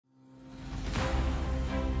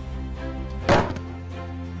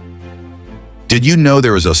Did you know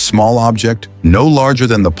there is a small object, no larger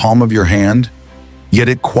than the palm of your hand, yet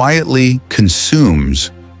it quietly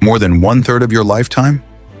consumes more than 1/3 of your lifetime?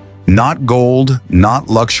 Not gold, not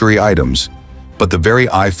luxury items, but the very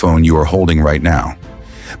iPhone you are holding right now.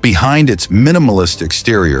 Behind its minimalist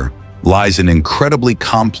exterior lies an incredibly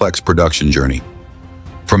complex production journey.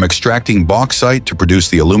 From extracting bauxite to produce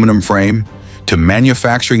the aluminum frame, to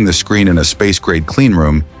manufacturing the screen in a space-grade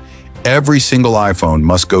cleanroom, every single iPhone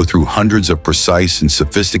must go through hundreds of precise and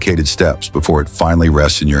sophisticated steps before it finally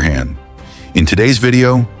rests in your hand. In today's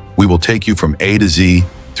video, we will take you from A to Z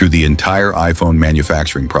through the entire iPhone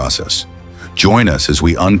manufacturing process. Join us as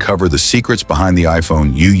we uncover the secrets behind the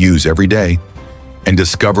iPhone you use every day and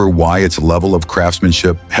discover why its level of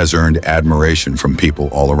craftsmanship has earned admiration from people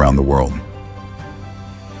all around the world.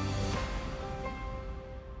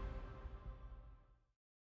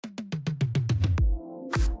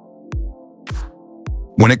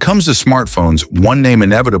 When it comes to smartphones, one name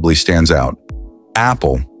inevitably stands out: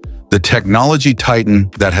 Apple, the technology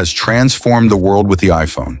titan that has transformed the world with the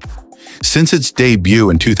iPhone. Since its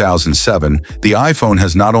debut in 2007, the iPhone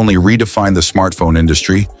has not only redefined the smartphone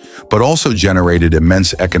industry, but also generated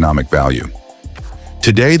immense economic value.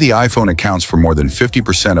 Today, the iPhone accounts for more than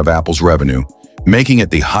 50% of Apple's revenue, making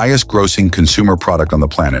it the highest-grossing consumer product on the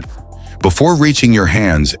planet. Before reaching your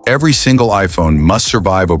hands, every single iPhone must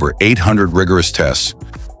survive over 800 rigorous tests,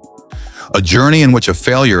 a journey in which a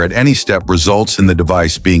failure at any step results in the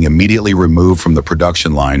device being immediately removed from the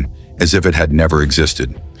production line as if it had never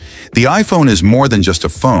existed. The iPhone is more than just a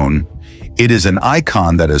phone. It is an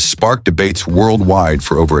icon that has sparked debates worldwide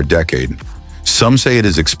for over a decade. Some say it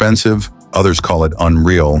is expensive, others call it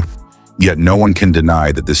unreal, yet no one can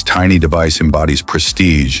deny that this tiny device embodies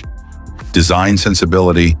prestige, design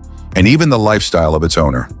sensibility, and even the lifestyle of its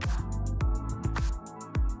owner.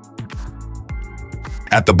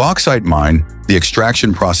 At the bauxite mine, the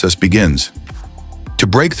extraction process begins. To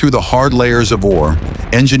break through the hard layers of ore,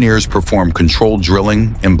 engineers perform controlled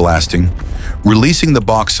drilling and blasting, releasing the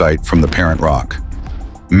bauxite from the parent rock.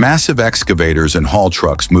 Massive excavators and haul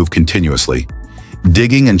trucks move continuously,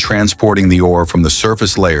 digging and transporting the ore from the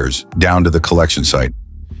surface layers down to the collection site.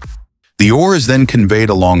 The ore is then conveyed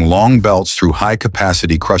along long belts through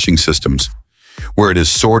high-capacity crushing systems, where it is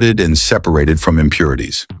sorted and separated from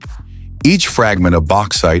impurities. Each fragment of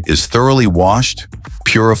bauxite is thoroughly washed,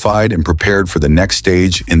 purified, and prepared for the next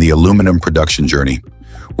stage in the aluminum production journey,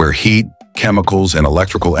 where heat, chemicals, and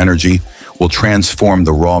electrical energy will transform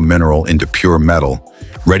the raw mineral into pure metal,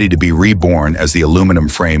 ready to be reborn as the aluminum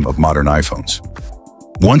frame of modern iPhones.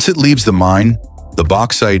 Once it leaves the mine, the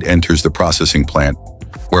bauxite enters the processing plant,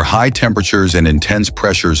 where high temperatures and intense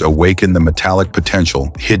pressures awaken the metallic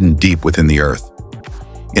potential hidden deep within the earth.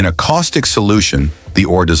 In a caustic solution, the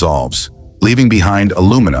ore dissolves, leaving behind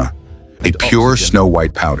alumina, a pure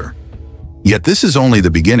snow-white powder. Yet this is only the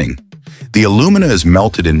beginning. The alumina is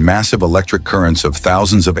melted in massive electric currents of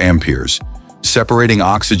thousands of amperes, separating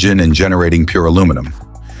oxygen and generating pure aluminum,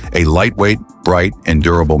 a lightweight, bright, and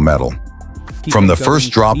durable metal. From the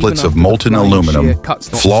first droplets of molten aluminum,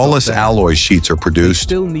 flawless alloy sheets are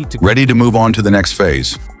produced, ready to move on to the next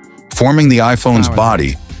phase, forming the iPhone's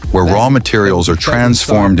body, where raw materials are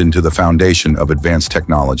transformed into the foundation of advanced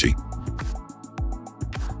technology.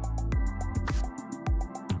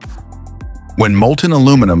 When molten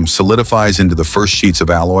aluminum solidifies into the first sheets of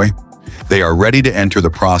alloy, they are ready to enter the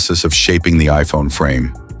process of shaping the iPhone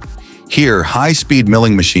frame. Here, high-speed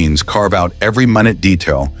milling machines carve out every minute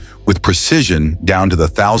detail with precision down to the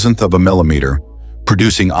thousandth of a millimeter,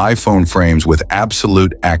 producing iPhone frames with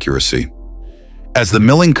absolute accuracy. As the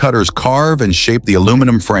milling cutters carve and shape the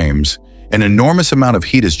aluminum frames, an enormous amount of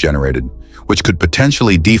heat is generated, which could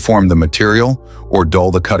potentially deform the material or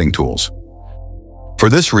dull the cutting tools. For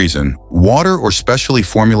this reason, water or specially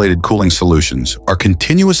formulated cooling solutions are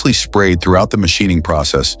continuously sprayed throughout the machining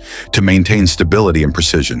process to maintain stability and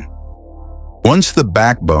precision. Once the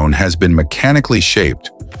backbone has been mechanically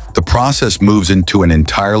shaped, the process moves into an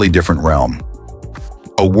entirely different realm,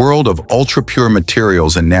 a world of ultra-pure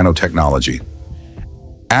materials and nanotechnology.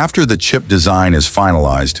 After the chip design is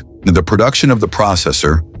finalized, the production of the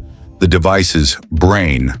processor, the device's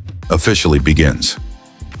brain, officially begins.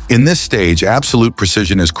 In this stage, absolute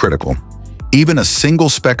precision is critical. Even a single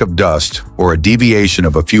speck of dust or a deviation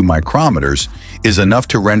of a few micrometers is enough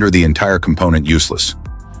to render the entire component useless.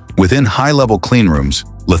 Within high-level cleanrooms,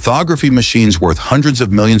 lithography machines worth hundreds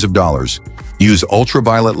of millions of dollars use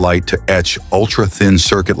ultraviolet light to etch ultra-thin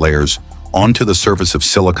circuit layers onto the surface of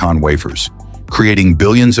silicon wafers, creating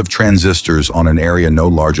billions of transistors on an area no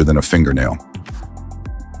larger than a fingernail.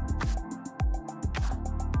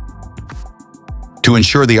 To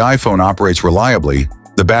ensure the iPhone operates reliably,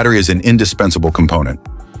 the battery is an indispensable component.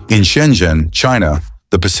 In Shenzhen, China,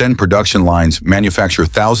 the Pisen production lines manufacture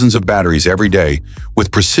thousands of batteries every day with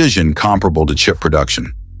precision comparable to chip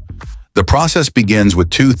production. The process begins with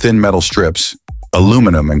two thin metal strips,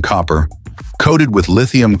 aluminum and copper, coated with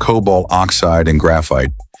lithium cobalt oxide and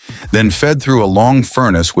graphite, then fed through a long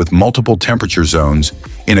furnace with multiple temperature zones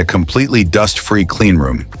in a completely dust-free clean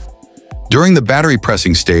room. During the battery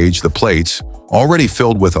pressing stage, the plates, already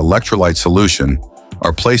filled with electrolyte solution,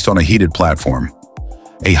 are placed on a heated platform.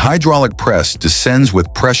 A hydraulic press descends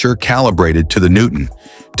with pressure calibrated to the Newton,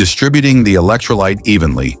 distributing the electrolyte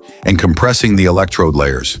evenly and compressing the electrode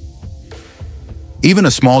layers. Even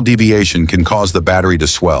a small deviation can cause the battery to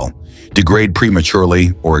swell, degrade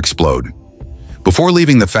prematurely, or explode. Before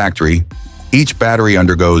leaving the factory, each battery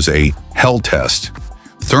undergoes a Hell test.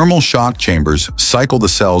 Thermal shock chambers cycle the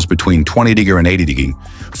cells between 20° and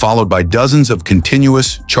 80°, followed by dozens of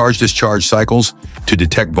continuous charge-discharge cycles to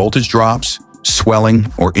detect voltage drops, swelling,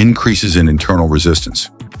 or increases in internal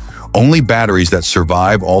resistance. Only batteries that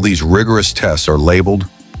survive all these rigorous tests are labeled,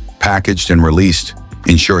 packaged, and released,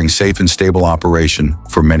 ensuring safe and stable operation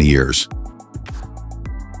for many years.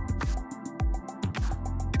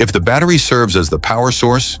 If the battery serves as the power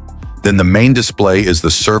source, then the main display is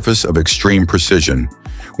the surface of extreme precision,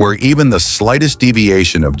 where even the slightest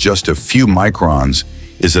deviation of just a few microns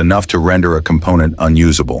is enough to render a component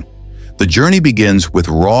unusable. The journey begins with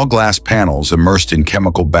raw glass panels immersed in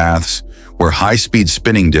chemical baths where high-speed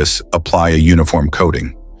spinning discs apply a uniform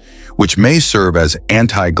coating, which may serve as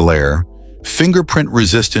anti-glare,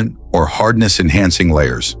 fingerprint-resistant, or hardness-enhancing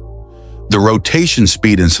layers. The rotation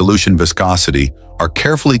speed and solution viscosity are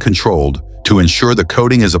carefully controlled to ensure the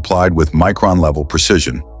coating is applied with micron-level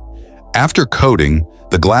precision. After coating,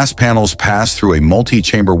 the glass panels pass through a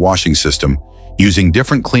multi-chamber washing system using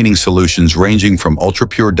different cleaning solutions ranging from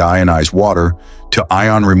ultra-pure deionized water to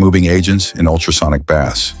ion-removing agents and ultrasonic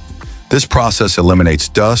baths. This process eliminates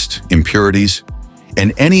dust, impurities,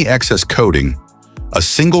 and any excess coating. A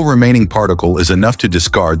single remaining particle is enough to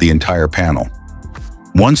discard the entire panel.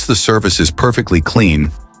 Once the surface is perfectly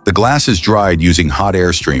clean, the glass is dried using hot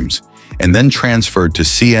air streams and then transferred to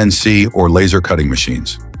CNC or laser cutting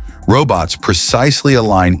machines. Robots precisely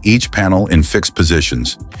align each panel in fixed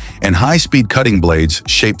positions, and high-speed cutting blades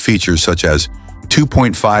shape features such as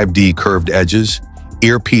 2.5D curved edges,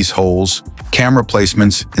 earpiece holes, camera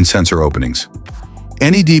placements, and sensor openings.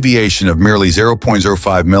 Any deviation of merely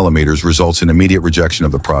 0.05 millimeters results in immediate rejection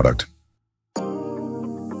of the product.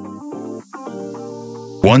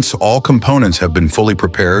 Once all components have been fully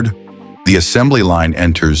prepared, the assembly line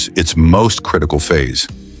enters its most critical phase,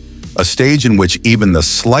 a stage in which even the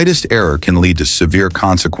slightest error can lead to severe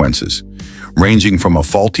consequences, ranging from a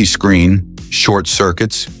faulty screen, short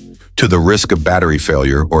circuits, to the risk of battery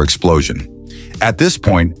failure or explosion. At this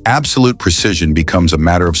point, absolute precision becomes a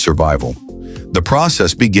matter of survival. The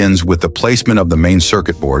process begins with the placement of the main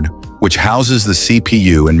circuit board, which houses the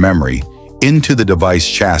CPU and memory, into the device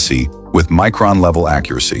chassis with micron-level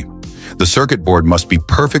accuracy. The circuit board must be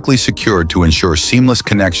perfectly secured to ensure seamless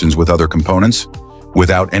connections with other components,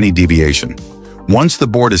 without any deviation. Once the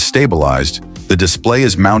board is stabilized, the display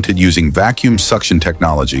is mounted using vacuum suction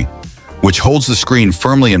technology, which holds the screen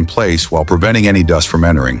firmly in place while preventing any dust from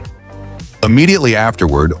entering. Immediately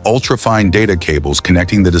afterward, ultra-fine data cables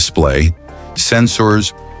connecting the display,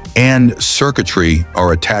 sensors, and circuitry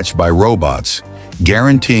are attached by robots,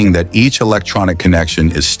 guaranteeing that each electronic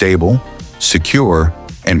connection is stable, secure,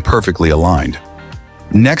 and perfectly aligned.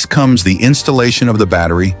 Next comes the installation of the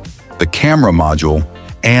battery, the camera module,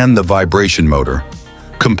 and the vibration motor,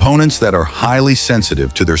 components that are highly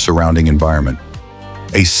sensitive to their surrounding environment.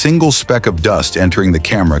 A single speck of dust entering the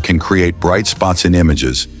camera can create bright spots in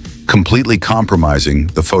images, completely compromising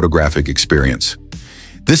the photographic experience.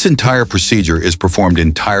 This entire procedure is performed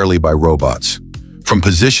entirely by robots, from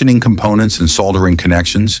positioning components and soldering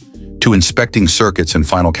connections to inspecting circuits and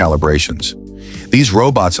final calibrations. These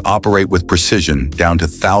robots operate with precision down to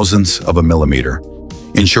thousandths of a millimeter,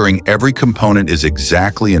 ensuring every component is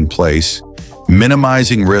exactly in place,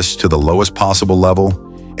 minimizing risks to the lowest possible level,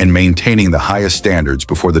 and maintaining the highest standards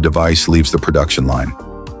before the device leaves the production line.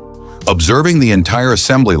 Observing the entire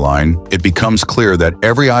assembly line, it becomes clear that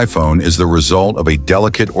every iPhone is the result of a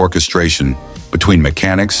delicate orchestration between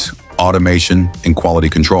mechanics, automation, and quality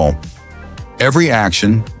control. Every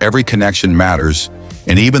action, every connection matters,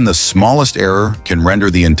 and even the smallest error can render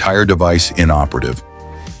the entire device inoperative.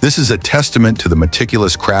 This is a testament to the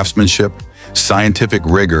meticulous craftsmanship, scientific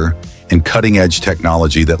rigor, and cutting-edge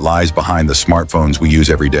technology that lies behind the smartphones we use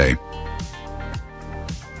every day.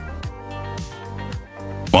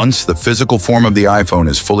 Once the physical form of the iPhone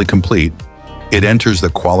is fully complete, it enters the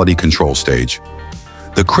quality control stage,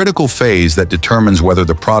 the critical phase that determines whether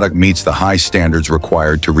the product meets the high standards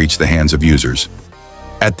required to reach the hands of users.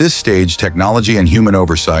 At this stage, technology and human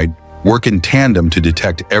oversight work in tandem to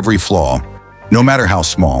detect every flaw, no matter how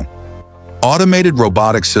small. Automated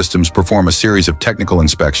robotic systems perform a series of technical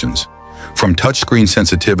inspections, from touchscreen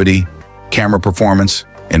sensitivity, camera performance,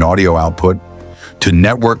 and audio output, to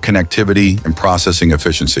network connectivity and processing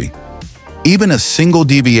efficiency. Even a single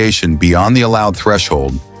deviation beyond the allowed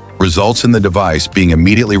threshold results in the device being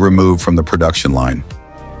immediately removed from the production line.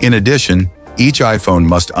 In addition, each iPhone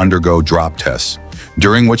must undergo drop tests,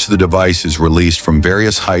 during which the device is released from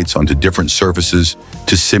various heights onto different surfaces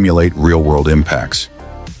to simulate real-world impacts.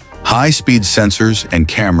 High-speed sensors and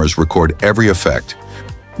cameras record every effect,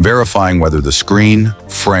 verifying whether the screen,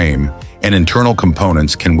 frame, and internal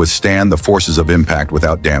components can withstand the forces of impact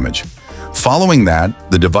without damage. Following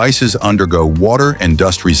that, the devices undergo water and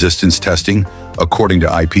dust resistance testing according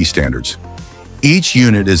to IP standards. Each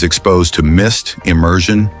unit is exposed to mist,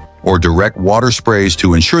 immersion, or direct water sprays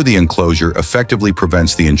to ensure the enclosure effectively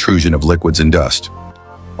prevents the intrusion of liquids and dust.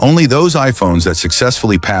 Only those iPhones that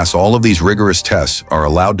successfully pass all of these rigorous tests are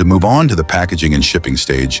allowed to move on to the packaging and shipping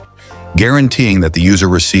stage, guaranteeing that the user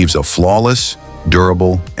receives a flawless,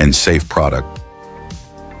 durable, and safe product.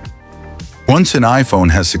 Once an iPhone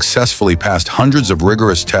has successfully passed hundreds of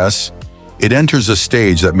rigorous tests, it enters a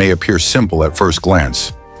stage that may appear simple at first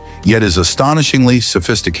glance, yet is astonishingly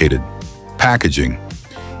sophisticated: packaging.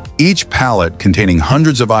 Each pallet containing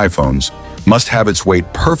hundreds of iPhones must have its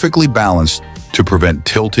weight perfectly balanced to prevent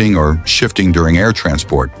tilting or shifting during air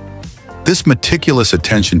transport. This meticulous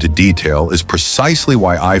attention to detail is precisely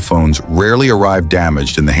why iPhones rarely arrive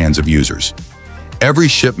damaged in the hands of users. Every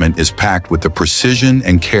shipment is packed with the precision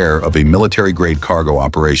and care of a military-grade cargo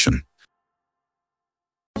operation.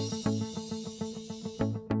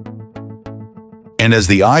 And as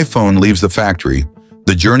the iPhone leaves the factory,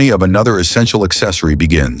 the journey of another essential accessory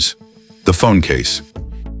begins: the phone case.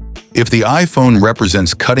 If the iPhone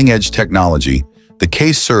represents cutting-edge technology, the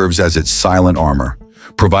case serves as its silent armor,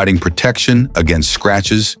 providing protection against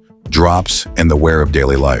scratches, drops, and the wear of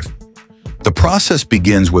daily life. The process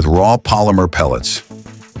begins with raw polymer pellets,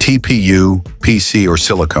 TPU, PC, or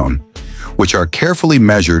silicone, which are carefully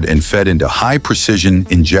measured and fed into high-precision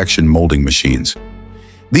injection molding machines.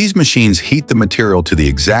 These machines heat the material to the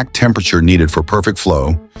exact temperature needed for perfect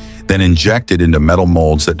flow, then inject it into metal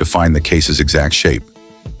molds that define the case's exact shape.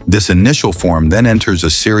 This initial form then enters a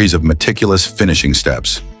series of meticulous finishing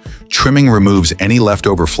steps. Trimming removes any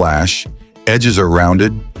leftover flash, edges are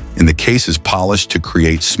rounded, and the case is polished to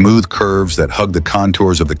create smooth curves that hug the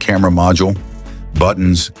contours of the camera module,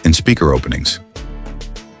 buttons, and speaker openings.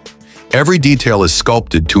 Every detail is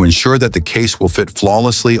sculpted to ensure that the case will fit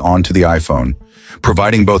flawlessly onto the iPhone,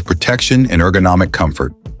 providing both protection and ergonomic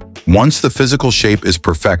comfort. Once the physical shape is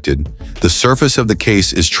perfected, the surface of the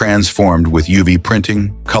case is transformed with UV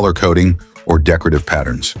printing, color coding, or decorative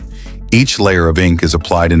patterns. Each layer of ink is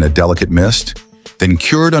applied in a delicate mist, then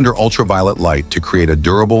cured under ultraviolet light to create a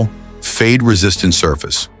durable, fade-resistant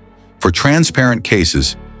surface. For transparent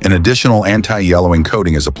cases, an additional anti-yellowing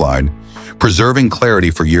coating is applied, preserving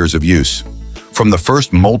clarity for years of use. From the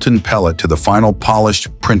first molten pellet to the final polished,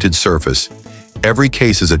 printed surface, every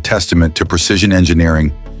case is a testament to precision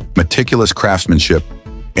engineering, meticulous craftsmanship,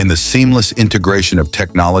 and the seamless integration of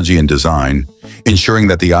technology and design, ensuring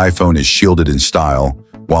that the iPhone is shielded in style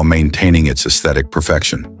while maintaining its aesthetic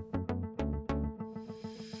perfection.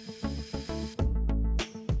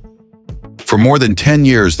 For more than 10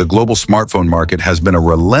 years, the global smartphone market has been a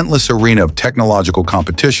relentless arena of technological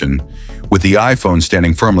competition, with the iPhone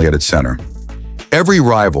standing firmly at its center. Every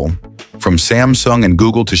rival, from Samsung and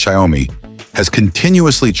Google to Xiaomi, has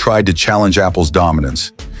continuously tried to challenge Apple's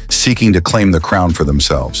dominance, seeking to claim the crown for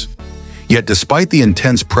themselves. Yet despite the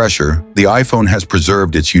intense pressure, the iPhone has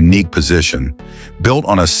preserved its unique position, built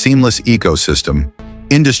on a seamless ecosystem,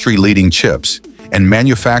 industry-leading chips, and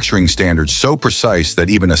manufacturing standards so precise that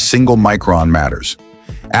even a single micron matters.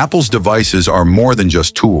 Apple's devices are more than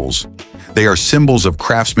just tools. They are symbols of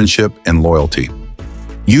craftsmanship and loyalty.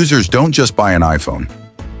 Users don't just buy an iPhone.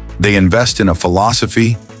 They invest in a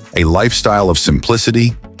philosophy, a lifestyle of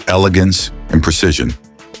simplicity, elegance, and precision.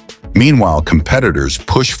 Meanwhile, competitors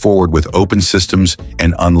push forward with open systems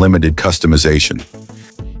and unlimited customization,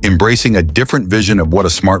 embracing a different vision of what a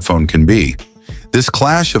smartphone can be. This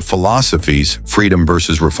clash of philosophies, freedom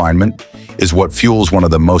versus refinement, is what fuels one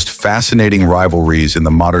of the most fascinating rivalries in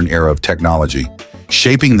the modern era of technology,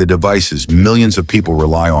 shaping the devices millions of people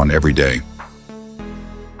rely on every day.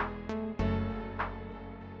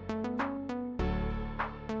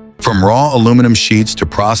 From raw aluminum sheets to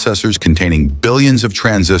processors containing billions of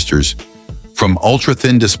transistors, from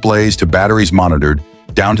ultra-thin displays to batteries monitored,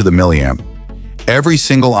 down to the milliamp, every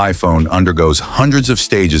single iPhone undergoes hundreds of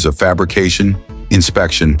stages of fabrication,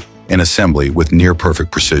 inspection, and assembly with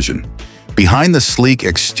near-perfect precision. Behind the sleek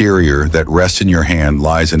exterior that rests in your hand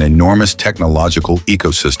lies an enormous technological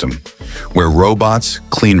ecosystem, where robots,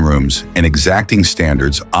 clean rooms, and exacting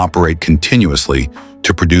standards operate continuously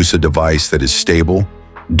to produce a device that is stable,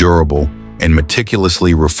 durable, and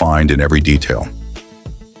meticulously refined in every detail.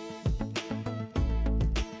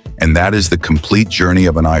 And that is the complete journey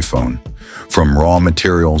of an iPhone, from raw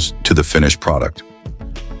materials to the finished product.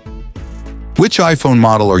 Which iPhone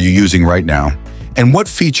model are you using right now, and what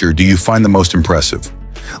feature do you find the most impressive?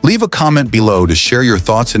 Leave a comment below to share your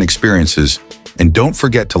thoughts and experiences, and don't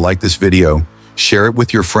forget to like this video, share it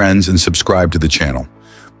with your friends, and subscribe to the channel.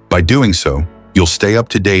 By doing so, you'll stay up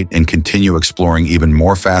to date and continue exploring even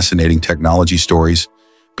more fascinating technology stories,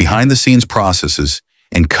 behind-the-scenes processes,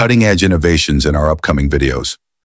 and cutting-edge innovations in our upcoming videos.